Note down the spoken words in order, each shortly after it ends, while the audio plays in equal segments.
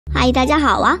嗨，大家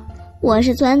好啊！我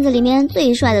是村子里面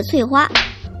最帅的翠花。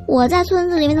我在村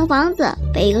子里面的房子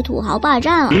被一个土豪霸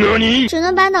占了，只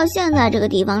能搬到现在这个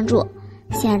地方住。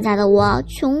现在的我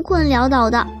穷困潦倒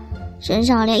的，身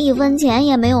上连1分钱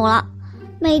也没有了，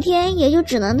每天也就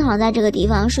只能躺在这个地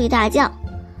方睡大觉。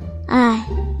唉，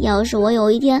要是我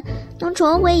有一天能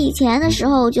重回以前的时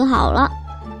候就好了。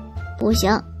不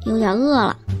行，有点饿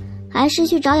了，还是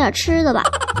去找点吃的吧。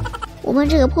我们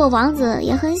这个破房子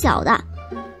也很小的，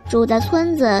住在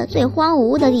村子最荒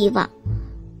芜的地方。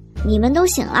你们都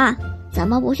醒了，怎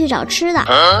么不去找吃的？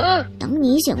等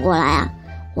你醒过来啊，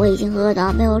我已经饿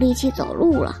得没有力气走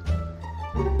路了。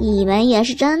你们也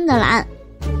是真的懒，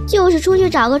就是出去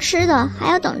找个吃的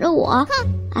还要等着我。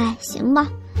哎，行吧，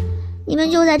你们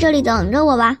就在这里等着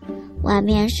我吧。外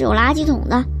面是有垃圾桶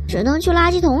的，只能去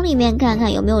垃圾桶里面看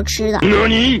看有没有吃的。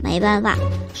没办法，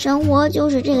生活就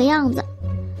是这个样子。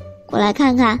过来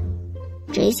看看，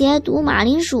这些毒马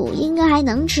铃薯应该还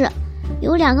能吃，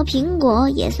有2个苹果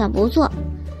也算不错，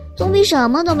总比什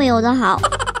么都没有的好。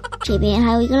这边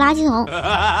还有一个垃圾桶。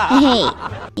嘿嘿，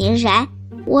你是谁？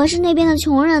我是那边的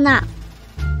穷人呐，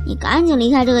你赶紧离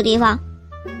开这个地方。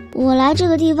我来这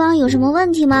个地方有什么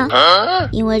问题吗？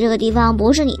因为这个地方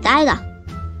不是你待的，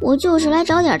我就是来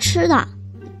找点吃的，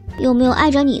又没有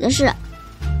碍着你的事。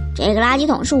这个垃圾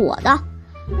桶是我的，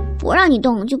不让你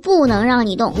动就不能让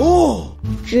你动，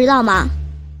知道吗？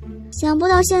想不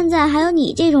到现在还有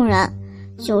你这种人，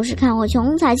就是看我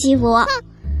穷才欺负我。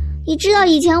你知道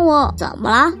以前我怎么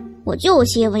了？我就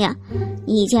欺负你，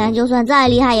你以前就算再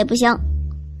厉害也不行。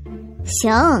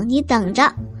行，你等着，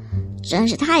真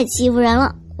是太欺负人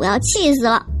了，我要气死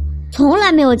了，从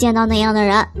来没有见到那样的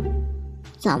人。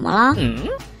怎么了？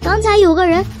刚才有个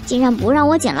人竟然不让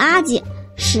我捡垃圾，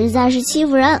实在是欺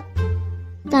负人，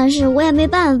但是我也没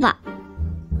办法。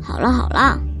好了好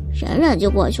了，忍忍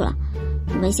就过去了，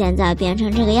你们现在变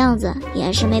成这个样子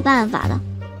也是没办法的。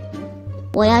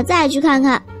我要再去看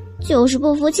看，就是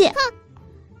不服气。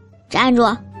站住，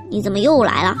你怎么又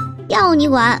来了？要你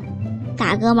管。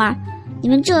大哥们儿，你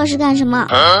们这是干什么？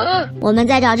我们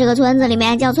在找这个村子里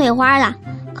面叫翠花的，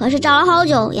可是找了好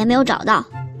久也没有找到，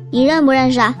你认不认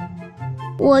识？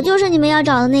我就是你们要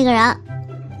找的那个人，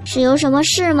是有什么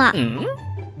事吗？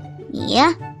你？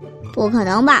不可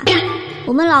能吧？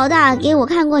我们老大给我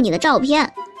看过你的照片，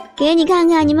给你看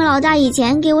看你们老大以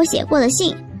前给我写过的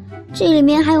信，这里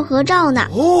面还有合照呢。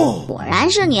果然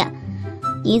是你，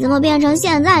你怎么变成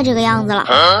现在这个样子了？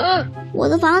我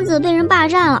的房子被人霸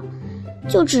占了，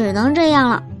就只能这样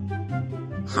了。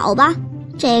好吧，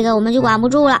这个我们就管不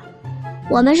住了，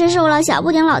我们是受了小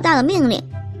不点老大的命令，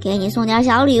给你送点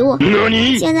小礼物。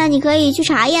现在你可以去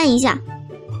查验一下。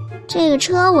这个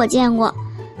车我见过，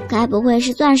该不会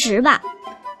是钻石吧？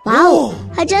哇哦，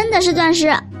还真的是钻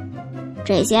石。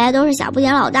这些都是小不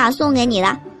点老大送给你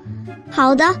的。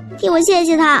好的，替我谢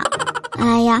谢他。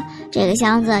哎呀，这个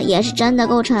箱子也是真的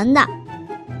够沉的。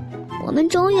我们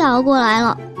终于熬过来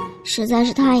了，实在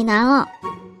是太难了。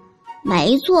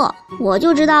没错，我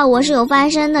就知道我是有翻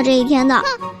身的这一天的。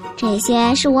这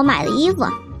些是我买的衣服，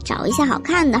找一下好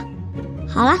看的。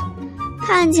好了，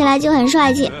看起来就很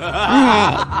帅气。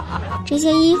哎，这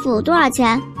些衣服多少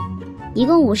钱？一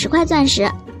共50块钻石。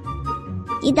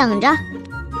你等着，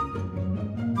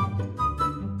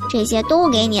这些都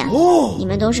给你。你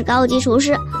们都是高级厨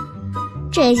师，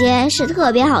这些是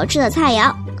特别好吃的菜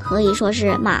肴，可以说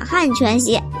是满汉全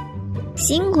席。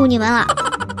辛苦你们了。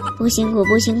不辛苦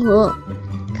不辛苦，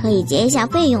可以结一下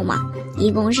费用吗？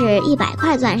一共是100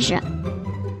块钻石。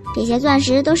这些钻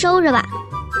石都收着吧，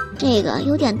这个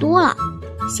有点多了，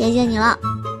谢谢你了。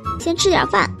先吃点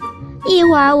饭，一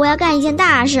会儿我要干一件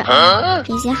大事。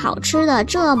这些好吃的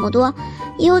这么多，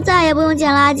以后再也不用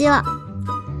捡垃圾了。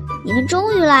你们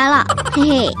终于来了，嘿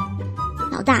嘿。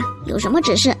老大有什么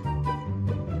指示？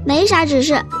没啥指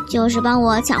示，就是帮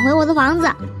我抢回我的房子，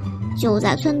就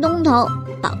在村东头，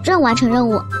保证完成任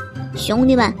务。兄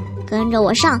弟们跟着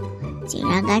我上，竟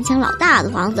然敢抢老大的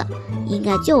房子，应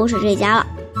该就是这家了。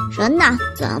人呢？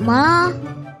怎么了？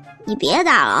你别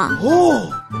打了，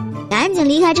赶紧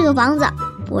离开这个房子，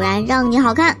不然让你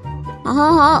好看。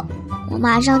好，我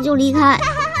马上就离开。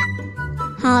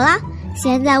好了，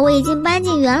现在我已经搬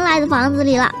进原来的房子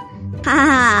里了，哈哈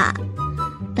哈。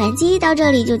本期到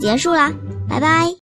这里就结束啦，拜拜。